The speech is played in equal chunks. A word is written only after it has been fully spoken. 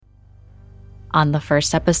On the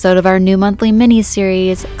first episode of our new monthly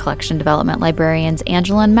mini-series, Collection Development librarians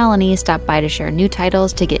Angela and Melanie stop by to share new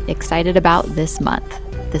titles to get excited about this month.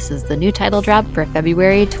 This is the new title drop for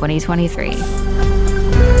February 2023.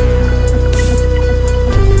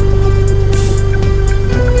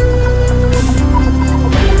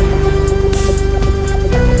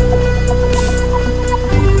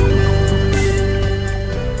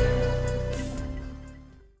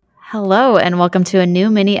 Hello, and welcome to a new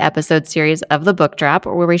mini episode series of The Book Drop,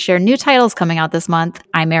 where we share new titles coming out this month.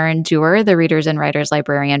 I'm Erin Dewar, the Readers and Writers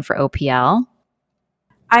Librarian for OPL.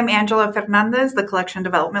 I'm Angela Fernandez, the Collection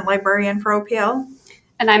Development Librarian for OPL.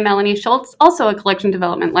 And I'm Melanie Schultz, also a Collection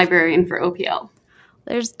Development Librarian for OPL.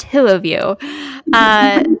 There's two of you.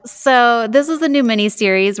 So this is the new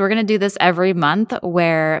mini-series. We're going to do this every month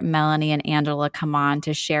where Melanie and Angela come on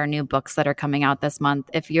to share new books that are coming out this month.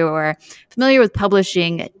 If you're familiar with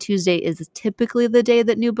publishing, Tuesday is typically the day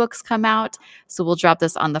that new books come out. So we'll drop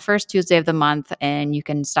this on the first Tuesday of the month, and you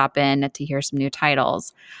can stop in to hear some new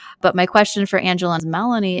titles. But my question for Angela and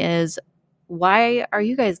Melanie is, why are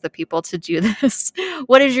you guys the people to do this?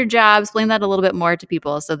 What is your job? Explain that a little bit more to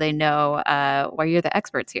people so they know why you're the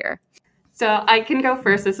experts here. So I can go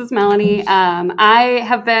first. This is Melanie. I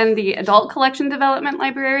have been the Adult Collection Development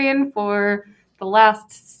Librarian for the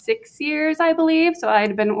last 6 years, I believe. So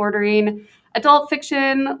I'd been ordering adult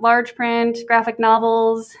fiction, large print, graphic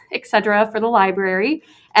novels, etc. for the library.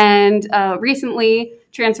 And recently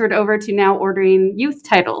transferred over to now ordering youth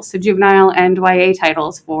titles, so juvenile and YA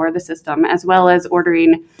titles for the system, as well as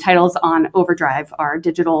ordering titles on Overdrive, our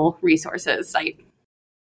digital resources site.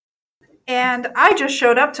 And I just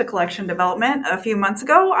showed up to Collection Development a few months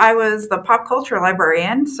ago. I was the pop culture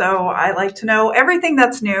librarian, so I like to know everything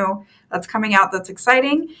that's new, that's coming out, that's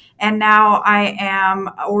exciting. And now I am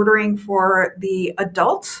ordering for the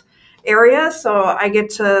adult area, so I get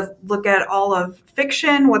to look at all of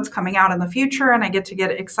fiction, what's coming out in the future, and I get to get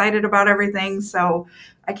excited about everything. So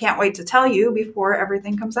I can't wait to tell you before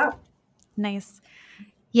everything comes out. Nice.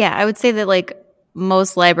 Yeah, I would say that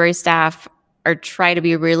most library staff try to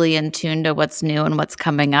be really in tune to what's new and what's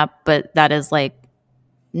coming up, but that is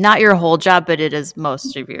not your whole job, but it is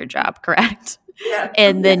most of your job, correct? Yeah.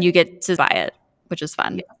 And then you get to buy it, which is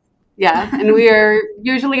fun. Yeah, and we are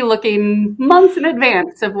usually looking months in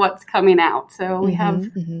advance of what's coming out. So we have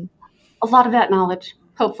a lot of that knowledge.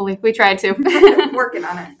 Hopefully, we try to. Working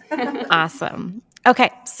on it. Awesome. Okay,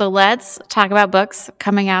 so let's talk about books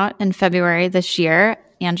coming out in February this year.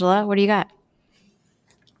 Angela, what do you got?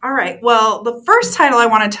 All right. Well, the first title I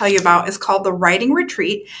want to tell you about is called The Writing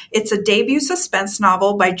Retreat. It's a debut suspense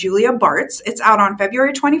novel by Julia Bartz. It's out on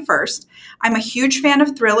February 21st. I'm a huge fan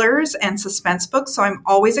of thrillers and suspense books, so I'm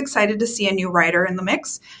always excited to see a new writer in the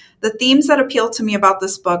mix. The themes that appeal to me about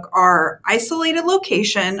this book are isolated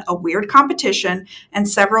location, a weird competition, and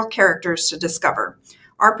several characters to discover.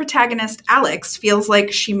 Our protagonist, Alex, feels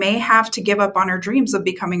like she may have to give up on her dreams of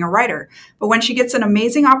becoming a writer, but when she gets an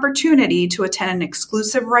amazing opportunity to attend an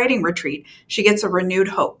exclusive writing retreat, she gets a renewed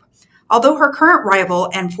hope. Although her current rival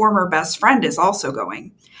and former best friend is also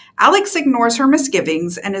going. Alex ignores her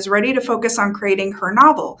misgivings and is ready to focus on creating her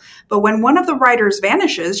novel, but when one of the writers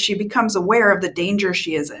vanishes, she becomes aware of the danger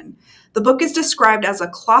she is in. The book is described as a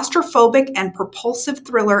claustrophobic and propulsive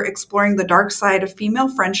thriller exploring the dark side of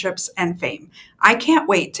female friendships and fame. I can't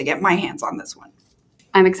wait to get my hands on this one.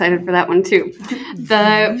 I'm excited for that one too.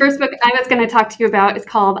 The first book I was going to talk to you about is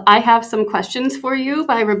called I Have Some Questions for You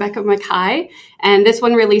by Rebecca Makkai, and this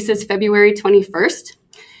one releases February 21st.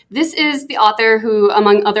 This is the author who,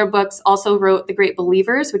 among other books, also wrote The Great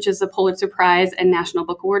Believers, which is a Pulitzer Prize and National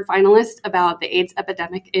Book Award finalist about the AIDS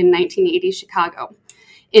epidemic in 1980 Chicago.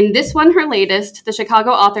 In this one, her latest, the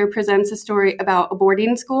Chicago author presents a story about a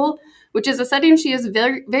boarding school, which is a setting she is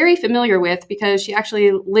very, very familiar with because she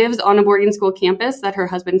actually lives on a boarding school campus that her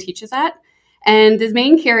husband teaches at. And the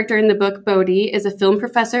main character in the book, Bodhi, is a film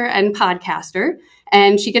professor and podcaster,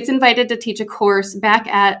 and she gets invited to teach a course back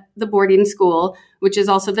at the boarding school, which is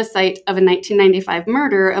also the site of a 1995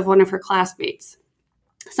 murder of one of her classmates.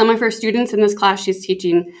 Some of her students in this class she's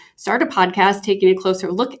teaching start a podcast taking a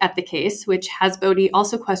closer look at the case, which has Bodhi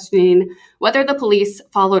also questioning whether the police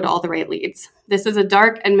followed all the right leads. This is a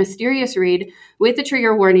dark and mysterious read with a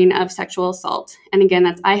trigger warning of sexual assault. And again,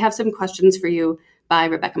 that's I Have Some Questions for You by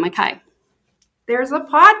Rebecca Makkai. There's a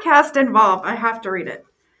podcast involved. I have to read it.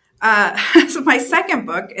 So my second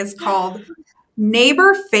book is called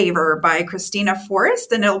Neighbor Favor by Christina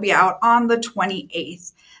Forrest, and it'll be out on the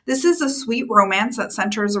 28th. This is a sweet romance that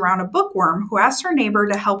centers around a bookworm who asks her neighbor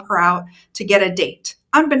to help her out to get a date.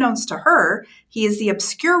 Unbeknownst to her, he is the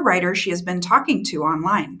obscure writer she has been talking to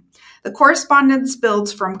online. The correspondence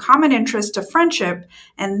builds from common interest to friendship,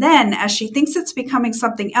 and then, as she thinks it's becoming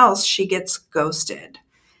something else, she gets ghosted.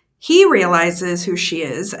 He realizes who she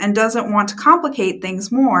is and doesn't want to complicate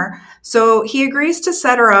things more, so he agrees to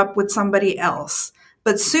set her up with somebody else.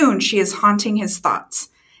 But soon she is haunting his thoughts.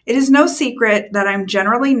 It is no secret that I'm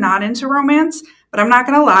generally not into romance, but I'm not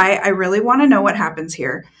going to lie, I really want to know what happens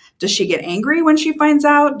here. Does she get angry when she finds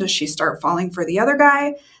out? Does she start falling for the other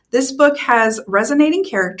guy? This book has resonating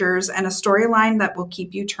characters and a storyline that will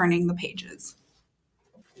keep you turning the pages.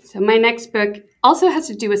 So my next book also has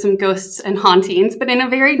to do with some ghosts and hauntings, but in a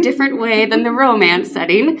very different way than the romance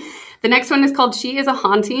setting. The next one is called She is a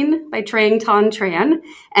Haunting by Trang Ton Tran,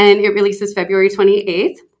 and it releases February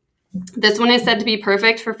 28th. This one is said to be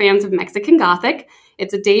perfect for fans of Mexican Gothic.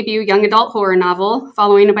 It's a debut young adult horror novel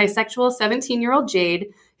following a bisexual 17-year-old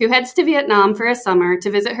Jade who heads to Vietnam for a summer to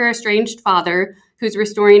visit her estranged father, who's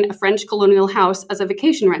restoring a French colonial house as a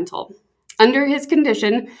vacation rental. Under his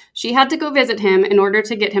condition, she had to go visit him in order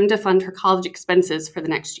to get him to fund her college expenses for the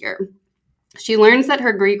next year. She learns that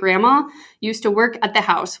her great-grandma used to work at the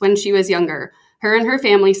house when she was younger, her and her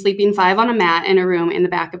family sleeping 5 on a mat in a room in the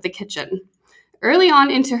back of the kitchen. Early on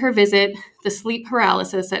into her visit, the sleep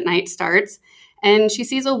paralysis at night starts, and she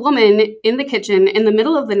sees a woman in the kitchen in the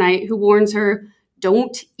middle of the night who warns her,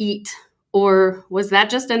 "Don't eat," or "Was that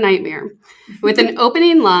just a nightmare?" With an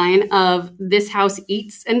opening line of "This house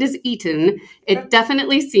eats and is eaten," it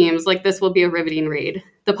definitely seems like this will be a riveting read.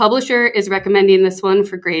 The publisher is recommending this one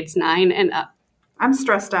for grades 9 and up. I'm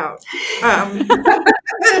stressed out.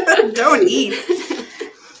 Don't eat.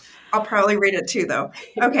 I'll probably read it too, though.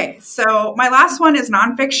 Okay, so my last one is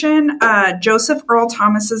nonfiction. Joseph Earl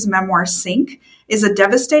Thomas's memoir, Sink, is a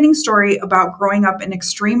devastating story about growing up in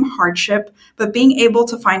extreme hardship, but being able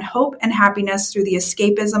to find hope and happiness through the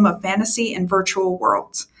escapism of fantasy and virtual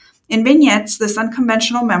worlds. In vignettes, this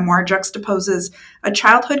unconventional memoir juxtaposes a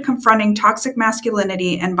childhood confronting toxic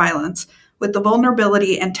masculinity and violence with the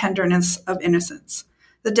vulnerability and tenderness of innocence.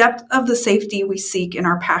 The depth of the safety we seek in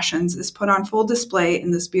our passions is put on full display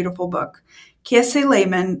in this beautiful book. Kiese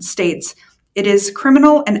Lehman states, "It is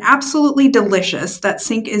criminal and absolutely delicious that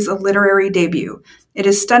Sink is a literary debut. It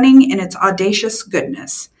is stunning in its audacious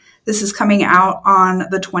goodness." This is coming out on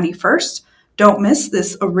the 21st. Don't miss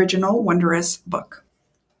this original wondrous book.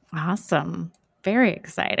 Awesome. Very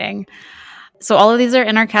exciting. So all of these are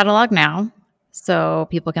in our catalog now, so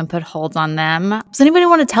people can put holds on them. Does anybody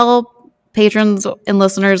want to tell patrons and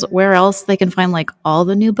listeners where else they can find like all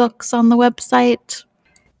the new books on the website?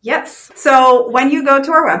 Yes. So when you go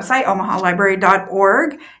to our website,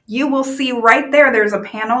 omahalibrary.org, you will see right there's a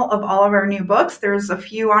panel of all of our new books. There's a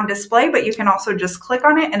few on display, but you can also just click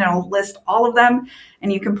on it and it'll list all of them.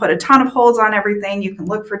 And you can put a ton of holds on everything. You can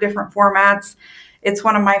look for different formats. It's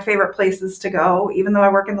one of my favorite places to go. Even though I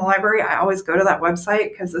work in the library, I always go to that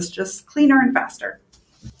website because it's just cleaner and faster.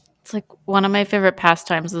 It's like one of my favorite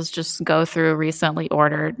pastimes is just go through recently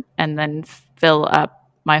ordered and then fill up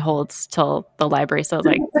my holds till the library says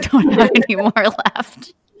I don't have any more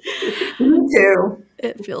left. Me too.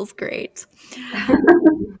 It feels great.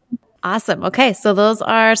 Awesome. Okay, so those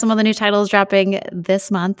are some of the new titles dropping this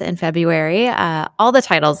month in February. All the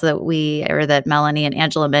titles that Melanie and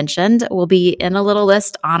Angela mentioned will be in a little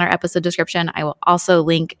list on our episode description. I will also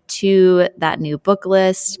link to that new book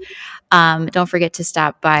list. Don't forget to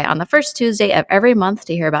stop by on the first Tuesday of every month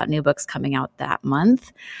to hear about new books coming out that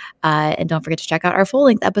month. And don't forget to check out our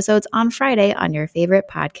full-length episodes on Friday on your favorite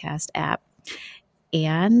podcast app.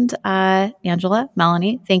 And Angela,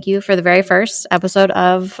 Melanie, thank you for the very first episode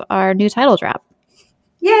of our new title drop.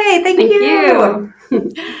 Yay, thank you.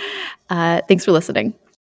 Thanks for listening.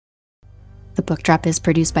 The Book Drop is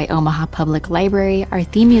produced by Omaha Public Library. Our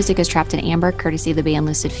theme music is Trapped in Amber, courtesy of the band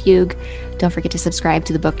Lucid Fugue. Don't forget to subscribe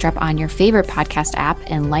to The Book Drop on your favorite podcast app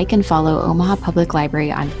and like and follow Omaha Public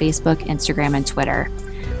Library on Facebook, Instagram, and Twitter.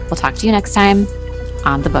 We'll talk to you next time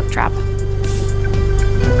on The Book Drop.